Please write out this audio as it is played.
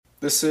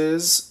This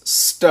is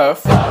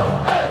Stuff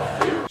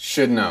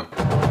Should Know.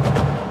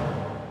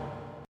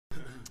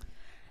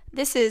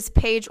 This is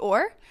Paige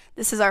Orr.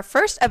 This is our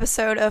first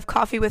episode of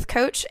Coffee with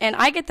Coach, and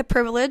I get the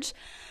privilege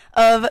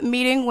of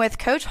meeting with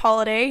Coach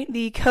Holliday,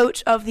 the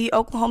coach of the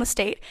Oklahoma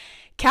State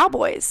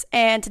Cowboys.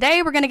 And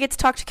today we're going to get to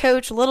talk to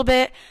Coach a little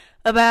bit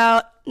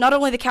about not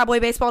only the Cowboy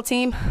baseball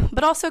team,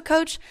 but also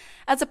Coach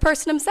as a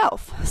person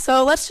himself.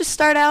 So let's just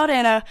start out,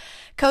 and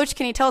Coach,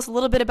 can you tell us a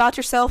little bit about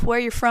yourself, where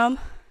you're from?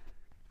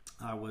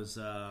 I was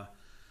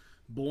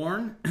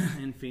born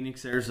in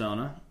Phoenix,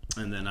 Arizona,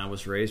 and then I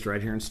was raised right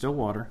here in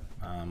Stillwater.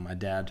 My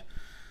dad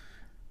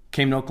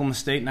came to Oklahoma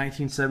State in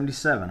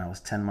 1977. I was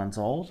 10 months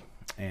old,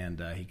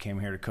 and he came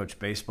here to coach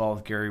baseball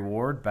with Gary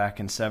Ward back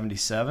in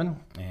 77.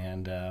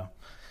 And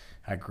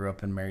I grew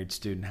up in married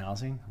student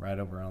housing right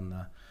over on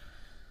the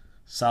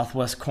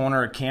southwest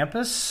corner of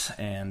campus,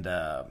 and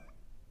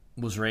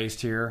was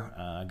raised here.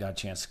 Got a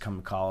chance to come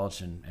to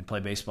college and play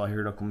baseball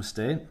here at Oklahoma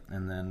State,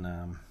 and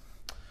then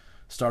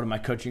started my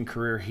coaching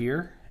career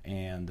here.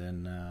 And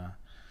then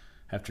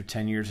after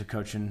 10 years of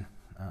coaching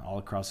all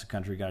across the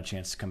country, got a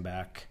chance to come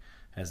back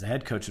as the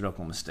head coach at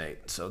Oklahoma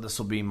State. So this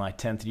will be my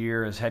 10th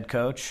year as head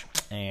coach,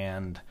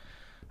 and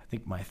I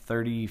think my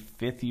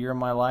 35th year of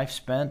my life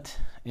spent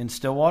in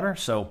Stillwater.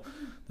 So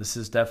this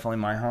is definitely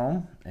my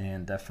home,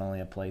 and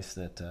definitely a place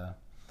that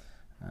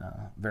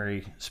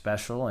very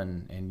special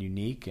and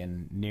unique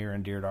and near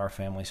and dear to our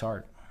family's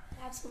heart.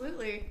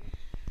 Absolutely.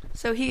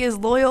 So he is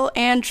loyal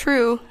and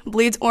true,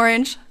 bleeds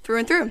orange through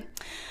and through.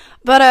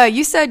 But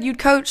you said you'd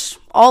coach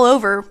all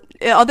over,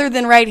 other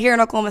than right here in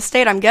Oklahoma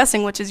State, I'm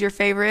guessing, which is your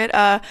favorite.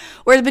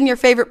 Where has been your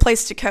favorite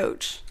place to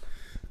coach?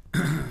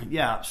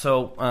 Yeah,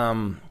 so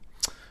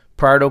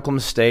prior to Oklahoma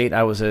State,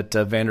 I was at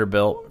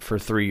Vanderbilt for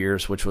 3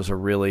 years, which was a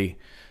really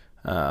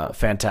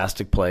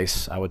fantastic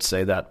place. I would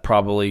say that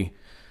probably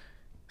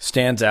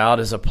stands out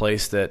as a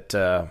place that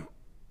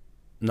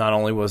not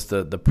only was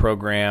the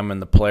program and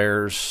the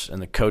players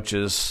and the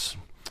coaches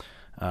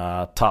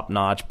top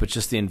notch, but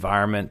just the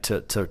environment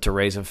to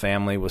raise a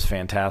family was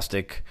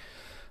fantastic.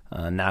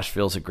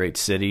 Nashville's a great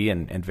city,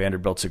 and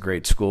Vanderbilt's a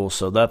great school.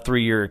 So that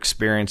 3-year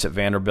experience at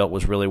Vanderbilt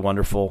was really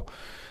wonderful.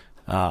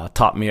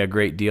 Taught me a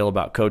great deal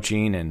about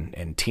coaching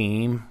and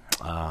team,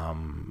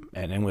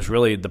 and was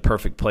really the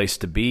perfect place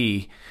to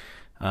be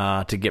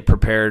to get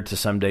prepared to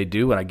someday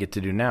do what I get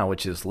to do now,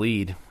 which is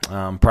lead.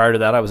 Prior to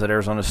that, I was at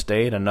Arizona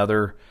State,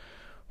 another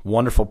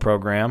wonderful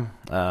program,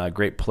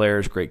 great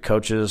players, great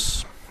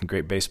coaches,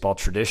 great baseball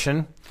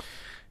tradition.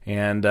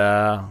 And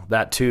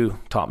that, too,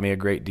 taught me a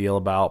great deal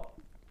about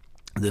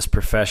this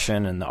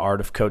profession and the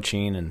art of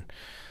coaching and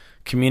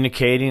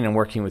communicating and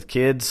working with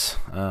kids.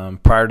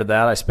 Prior to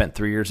that, I spent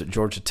 3 years at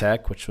Georgia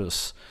Tech, which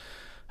was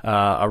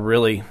a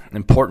really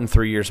important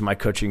 3 years of my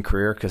coaching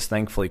career, because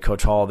thankfully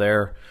Coach Hall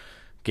there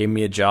gave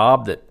me a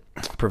job that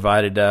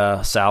provided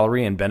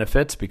salary and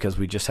benefits, because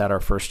we just had our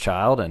first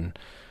child and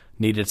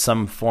needed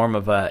some form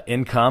of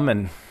income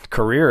and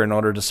career in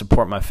order to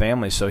support my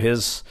family. So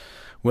his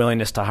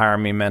willingness to hire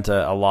me meant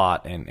a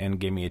lot, and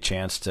gave me a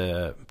chance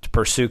to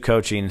pursue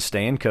coaching and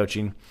stay in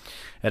coaching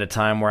at a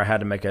time where I had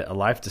to make a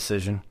life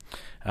decision.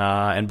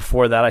 And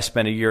before that, I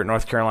spent a year at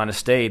North Carolina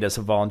State as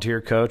a volunteer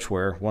coach,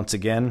 where once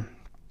again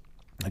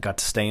I got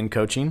to stay in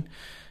coaching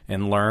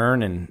and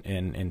learn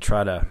and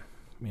try to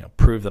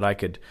prove that I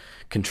could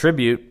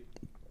contribute,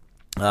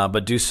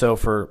 but do so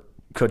for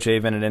Coach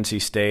Avent at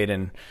NC State.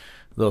 And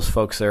those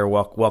folks there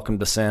welcomed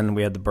us in.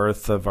 We had the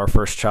birth of our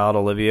first child,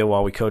 Olivia,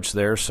 while we coached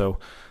there. So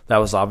that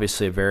was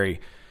obviously a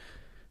very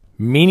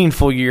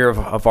meaningful year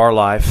of our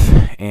life,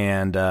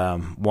 and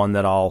one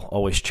that I'll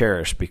always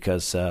cherish,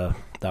 because that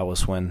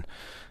was when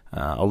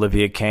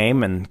Olivia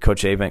came, and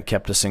Coach Avent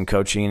kept us in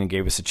coaching and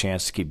gave us a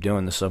chance to keep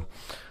doing this. So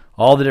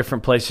all the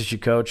different places you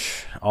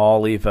coach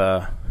all leave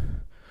a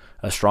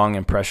strong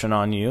impression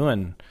on you,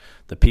 and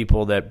the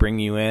people that bring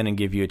you in and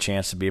give you a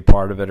chance to be a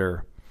part of it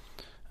are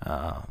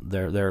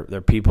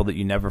they're people that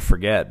you never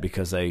forget,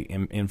 because they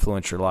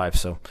influence your life.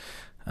 So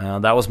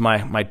that was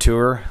my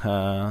tour,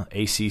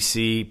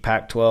 ACC,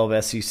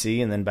 Pac-12, SEC,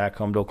 and then back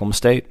home to Oklahoma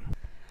State.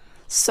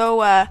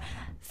 So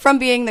from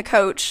being the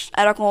coach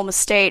at Oklahoma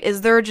State,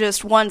 is there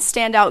just one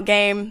standout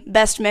game,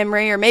 best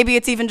memory, or maybe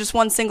it's even just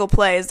one single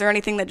play? Is there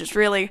anything that just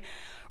really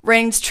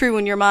rings true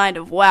in your mind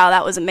of, wow,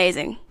 that was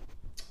amazing?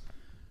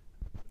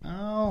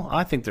 Oh,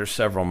 I think there's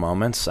several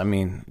moments. I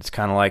mean, it's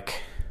kind of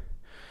like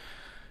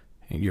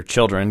your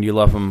children. You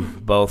love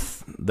them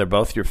both. They're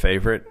both your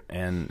favorite,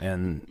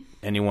 and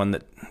anyone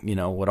that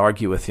would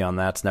argue with you on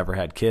that's never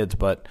had kids.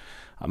 But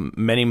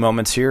many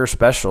moments here are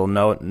special.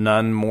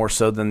 None more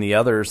so than the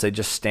others. They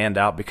just stand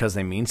out because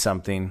they mean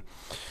something.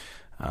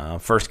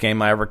 First game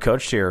I ever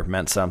coached here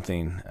meant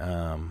something.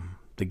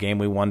 The game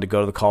we won to go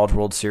to the College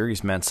World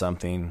Series meant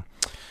something.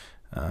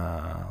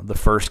 The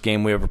first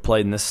game we ever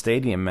played in this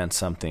stadium meant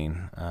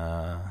something.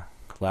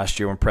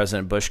 Last year when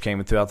President Bush came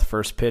and threw out the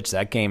first pitch,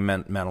 that game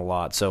meant a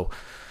lot. So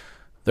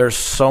there's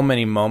so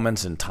many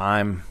moments in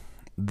time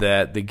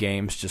that the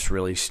games just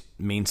really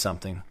mean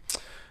something.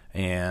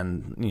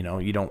 And,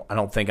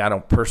 I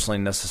don't personally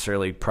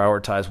necessarily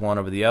prioritize one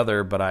over the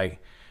other, but I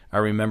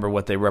remember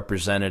what they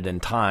represented in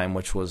time,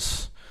 which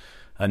was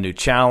a new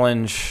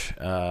challenge,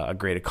 a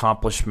great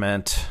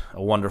accomplishment,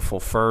 a wonderful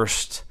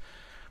first.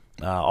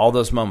 All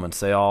those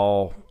moments, they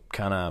all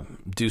kind of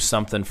do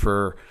something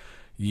for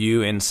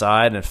you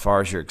inside as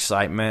far as your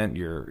excitement,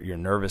 your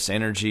nervous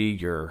energy,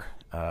 your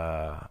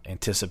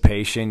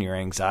anticipation, your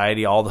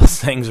anxiety. All those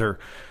things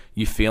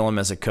you feel them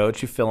as a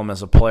coach, you feel them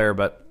as a player,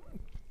 but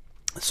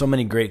so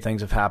many great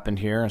things have happened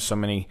here and so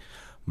many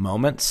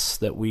moments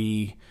that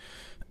we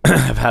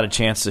have had a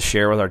chance to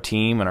share with our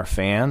team and our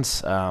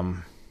fans.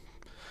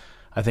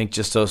 I think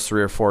just those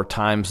 3 or 4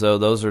 times, though,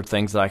 those are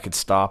things that I could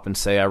stop and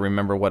say I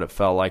remember what it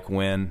felt like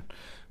when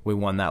we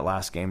won that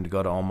last game to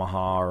go to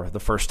Omaha, or the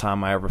first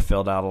time I ever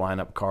filled out a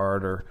lineup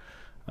card, or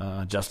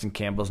Justin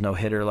Campbell's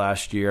no-hitter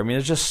last year. I mean,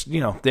 it's just,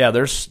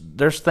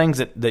 there's things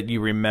that you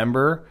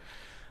remember,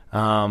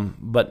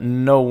 but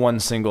no one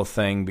single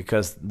thing,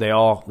 because they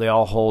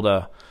all hold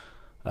a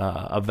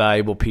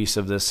valuable piece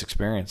of this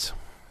experience.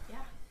 Yeah,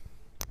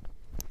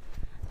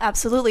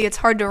 absolutely. It's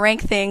hard to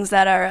rank things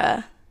that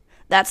are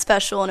that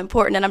special and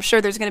important, and I'm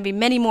sure there's going to be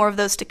many more of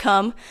those to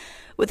come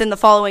within the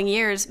following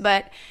years.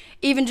 But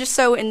even just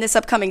so in this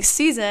upcoming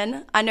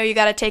season, I know you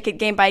got to take it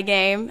game by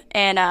game,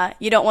 and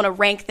you don't want to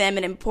rank them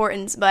in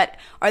importance, but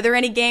are there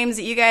any games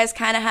that you guys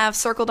kind of have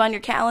circled on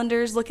your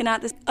calendars looking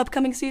at this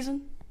upcoming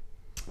season?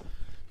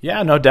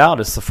 Yeah, no doubt.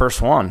 It's the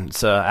first one.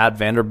 It's at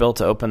Vanderbilt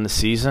to open the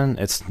season.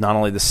 It's not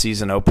only the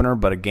season opener,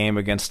 but a game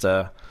against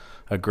a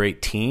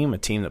great team, a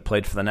team that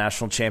played for the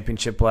national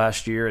championship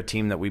last year, a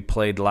team that we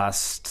played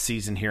last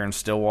season here in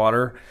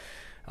Stillwater,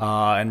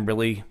 and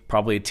really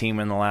probably a team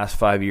in the last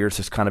 5 years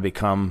has kind of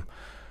become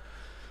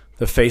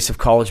the face of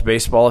college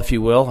baseball, if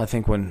you will. I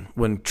think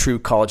when true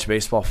college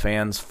baseball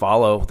fans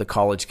follow the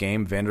college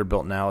game,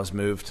 Vanderbilt now has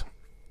moved,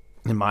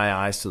 in my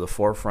eyes, to the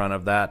forefront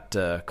of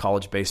that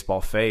college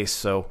baseball face.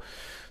 So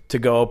to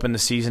go open the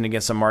season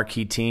against a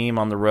marquee team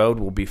on the road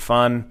will be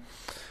fun.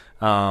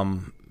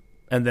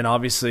 And then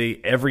obviously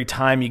every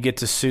time you get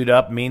to suit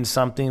up means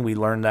something. We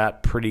learned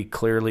that pretty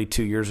clearly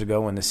 2 years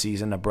ago when the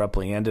season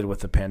abruptly ended with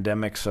the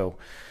pandemic. So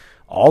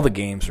all the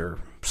games are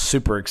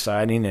super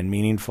exciting and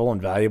meaningful and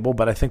valuable.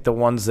 But I think the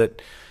ones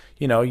that,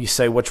 you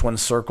say which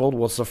one's circled,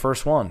 well, it's the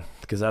first one,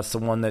 because that's the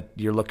one that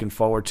you're looking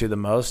forward to the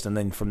most. And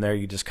then from there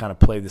you just kind of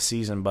play the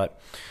season.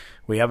 But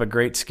we have a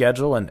great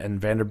schedule,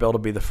 and Vanderbilt will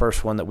be the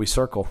first one that we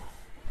circle.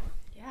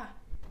 Yeah.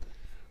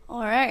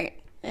 All right.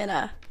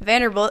 And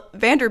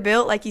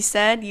Vanderbilt, like you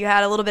said, you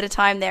had a little bit of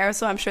time there,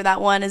 so I'm sure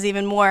that one is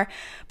even more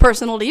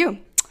personal to you.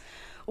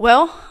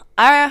 Well,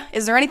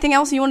 is there anything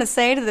else you want to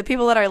say to the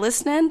people that are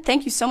listening?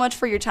 Thank you so much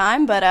for your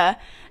time, but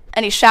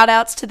any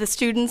shout-outs to the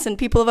students and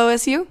people of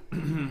OSU?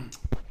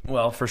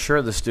 Well, for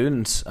sure, the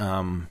students.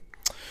 The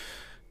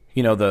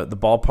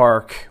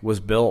ballpark was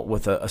built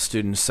with a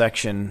student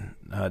section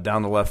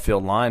down the left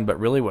field line, but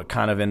really what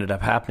kind of ended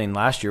up happening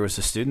last year was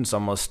the students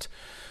almost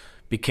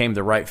became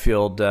the right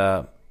field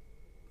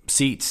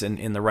seats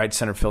in the right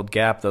center field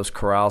gap, those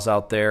corrals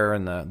out there,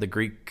 and the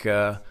Greek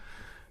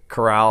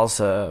corrals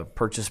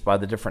purchased by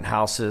the different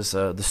houses.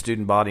 The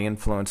student body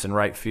influence in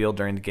right field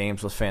during the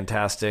games was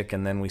fantastic,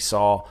 and then we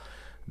saw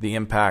the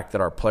impact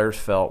that our players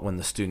felt when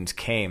the students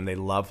came. They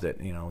loved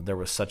it. There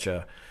was such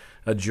a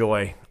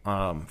joy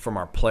from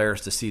our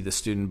players to see the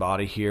student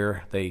body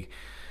here. They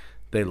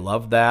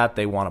love that.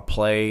 They want to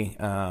play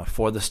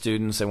for the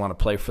students. They want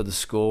to play for the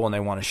school, and they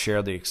want to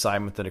share the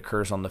excitement that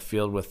occurs on the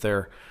field with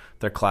their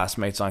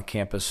classmates on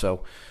campus.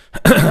 So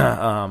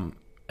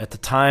at the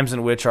times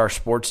in which our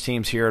sports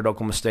teams here at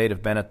Oklahoma State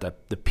have been at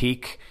the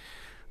peak,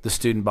 the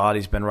student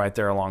body's been right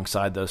there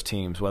alongside those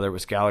teams, whether it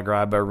was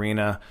Gallagher-Iba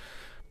Arena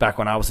back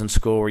when I was in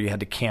school, where you had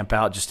to camp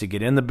out just to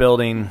get in the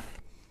building,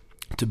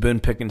 to Boone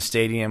Pickens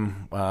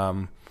Stadium,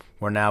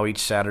 where now each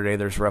Saturday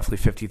there's roughly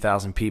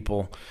 50,000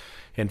 people,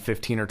 and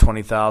 15 or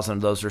 20,000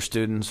 of those are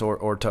students,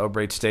 or to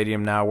O'Brate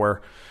Stadium now,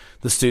 where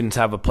the students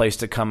have a place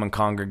to come and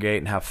congregate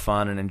and have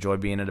fun and enjoy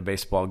being at a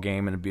baseball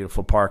game in a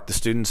beautiful park. The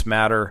students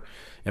matter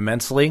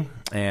immensely,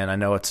 and I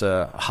know it's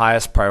a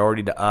highest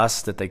priority to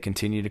us that they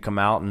continue to come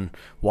out and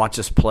watch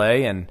us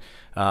play, and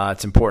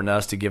it's important to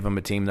us to give them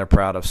a team they're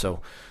proud of.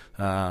 So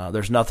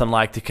there's nothing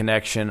like the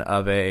connection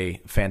of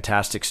a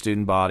fantastic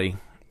student body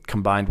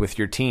combined with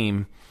your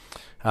team,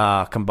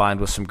 combined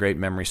with some great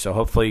memories. So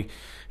hopefully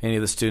any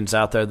of the students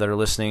out there that are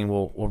listening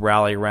will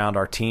rally around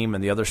our team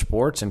and the other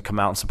sports and come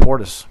out and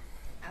support us.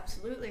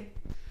 Absolutely.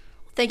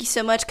 Thank you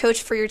so much,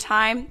 Coach, for your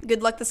time.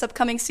 Good luck this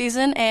upcoming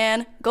season,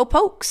 and go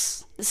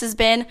Pokes. This has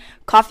been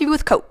Coffee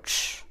with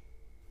Coach.